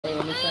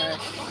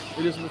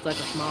It just looks like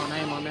a small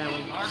name on that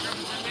one.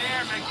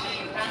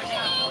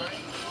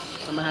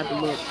 I'm gonna have to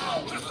look.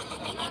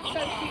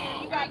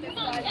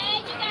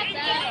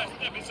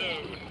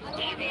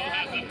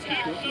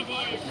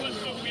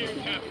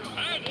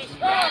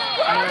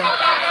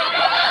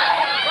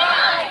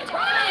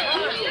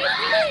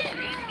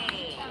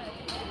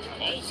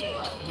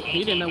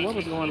 He didn't know what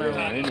was going on.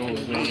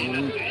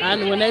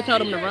 When they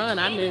told him to run,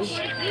 I knew.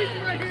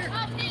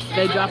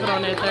 They drop it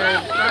on that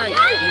third strike.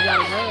 You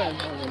gotta run.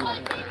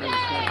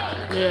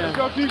 Yeah. Let's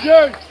go, TJ.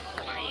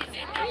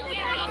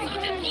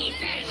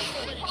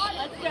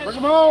 Bring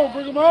him home.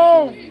 Bring him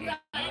home.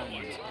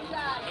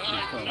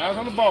 Eyes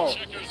on the ball.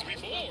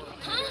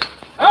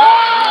 Oh!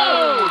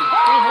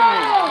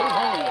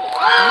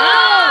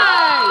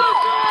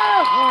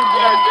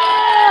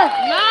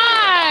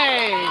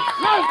 Nice!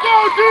 Let's go,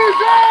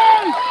 TJ!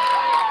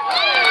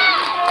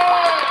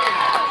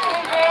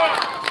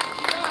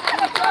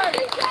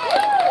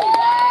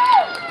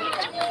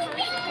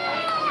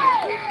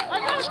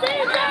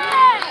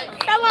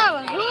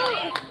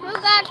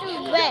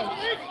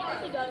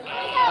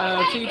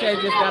 TJ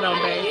just got on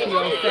base. He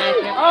on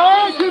second.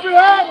 Oh, keep it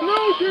up,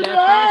 Blue. Keep it up.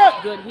 That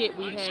first good hit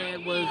we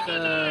had was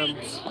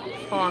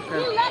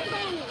Parker.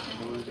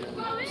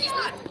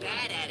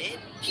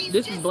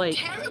 This is Blake.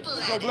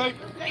 Go, Blake.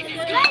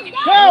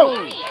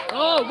 Go!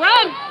 Oh,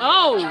 run!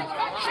 Oh,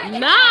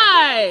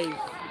 nice!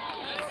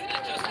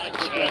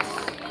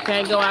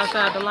 Can't go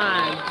outside the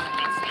line.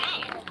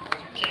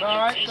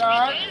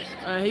 Side.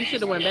 He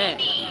should have went back.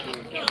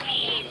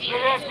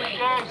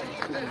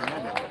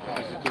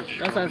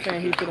 That's what I'm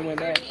saying. He should have went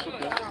back.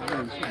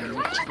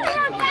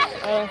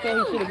 I'm saying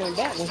he should have went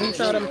back. When he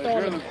saw them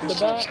throwing the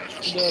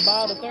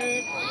ball to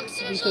third,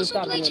 he should have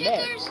stopped and went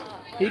back.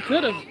 He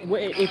could have,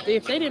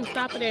 if they didn't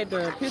stop it at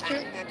the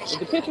pitcher, if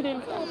the pitcher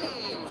didn't stop it,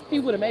 he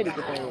would have made it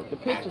to third. The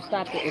pitcher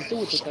stopped it and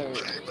threw it to third.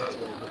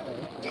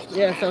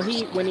 Yeah, so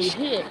when he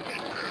hit,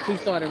 he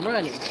started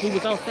running. He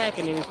was on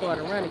second and he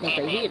started running because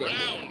they hit it.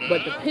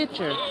 But the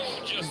pitcher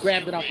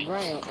grabbed it off the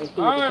ground and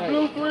threw it to third.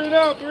 Blue, 3 and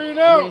out. And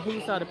then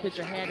he saw the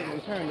pitcher had it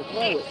and turned to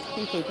throw it.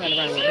 He should have turned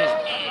around and went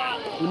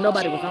back.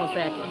 Nobody was on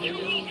second.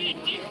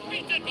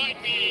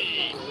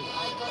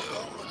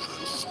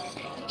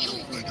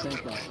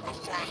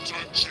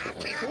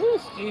 Ooh,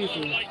 excuse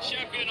me.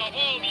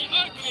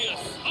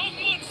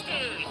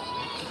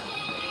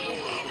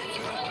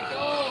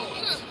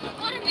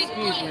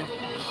 Excuse me.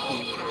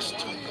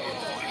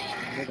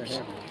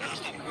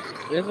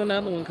 There's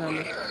another one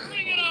coming.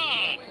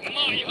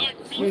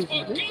 Excuse me.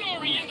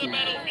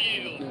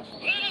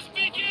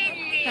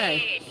 Hey,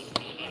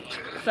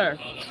 sir.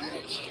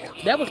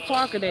 That was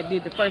Parker that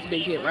did the first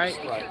big hit, right?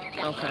 Right.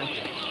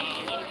 Okay.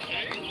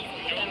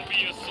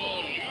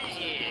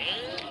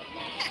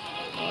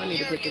 Oh, I need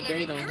to put the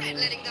date on here.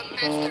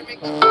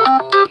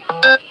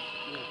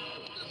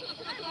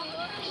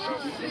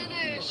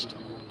 Finished.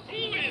 Who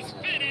is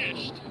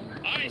finished?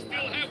 I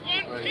still have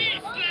one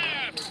piece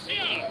left.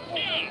 Yeah.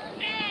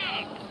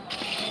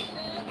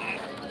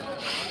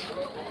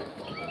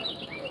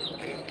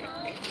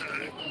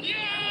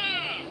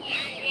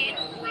 You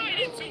walked right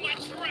into my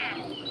trap.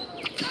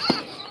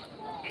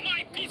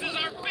 My pieces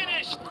are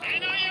finished,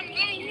 and I am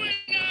the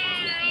winner.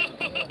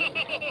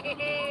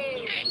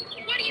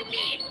 What do you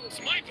mean?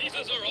 My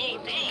pieces are all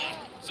gone,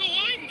 so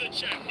I'm the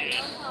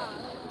champion.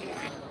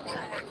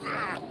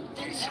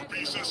 Those two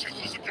pieces, you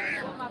lose the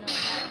game.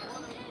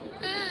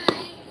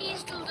 He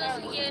still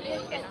doesn't get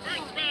it.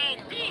 First round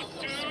goes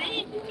to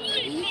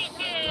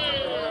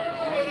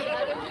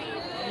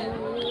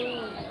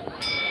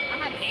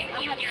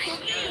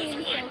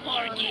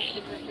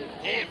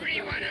Every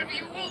one of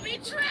you will be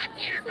trapped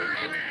here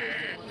forever.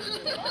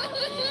 We're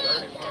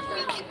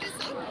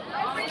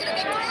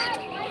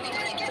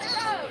gonna get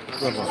out.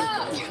 Good one.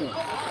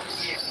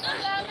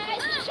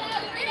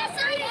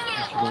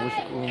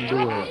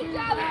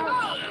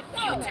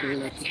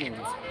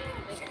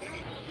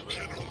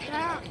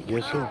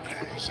 Yes, sir.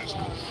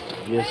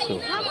 Yes, sir.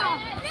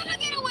 Never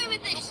get away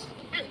with this.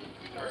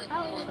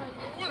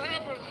 What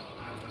happened?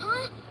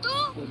 Huh?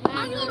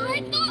 Are you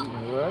alright, though?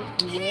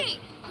 Right? Hey,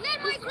 let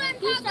my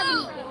grandpa go.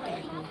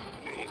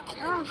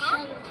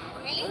 Huh?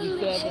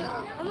 Really? Okay.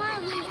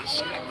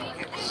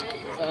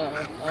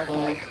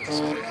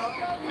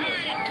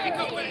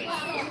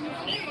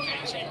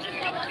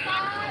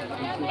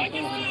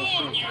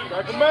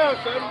 Strike him out.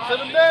 Sit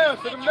him down.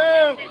 Sit him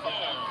down.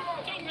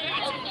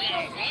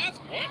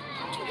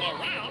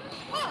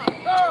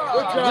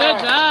 Good job. Good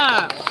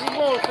job. 2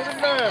 more. Sit him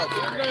down.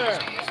 Sit him down.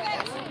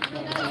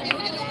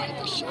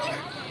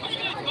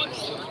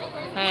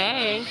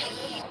 Hey.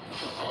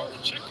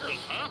 Checkers,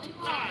 huh?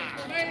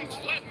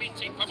 Let me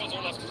take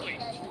Papazola's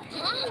place.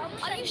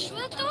 Huh? Are you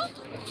sure, though?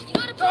 You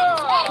gotta play.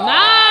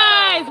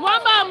 Nice.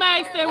 One more,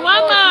 Mason.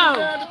 One more.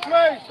 Down to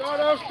play. Start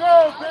off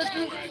strong,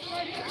 pitcher.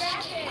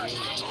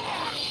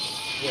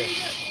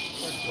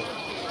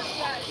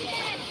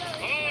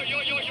 Oh, yo.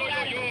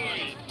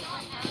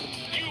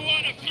 You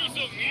want a piece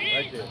of me?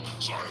 Right there.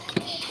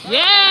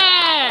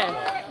 Yeah.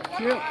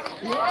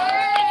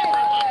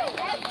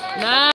 Nice.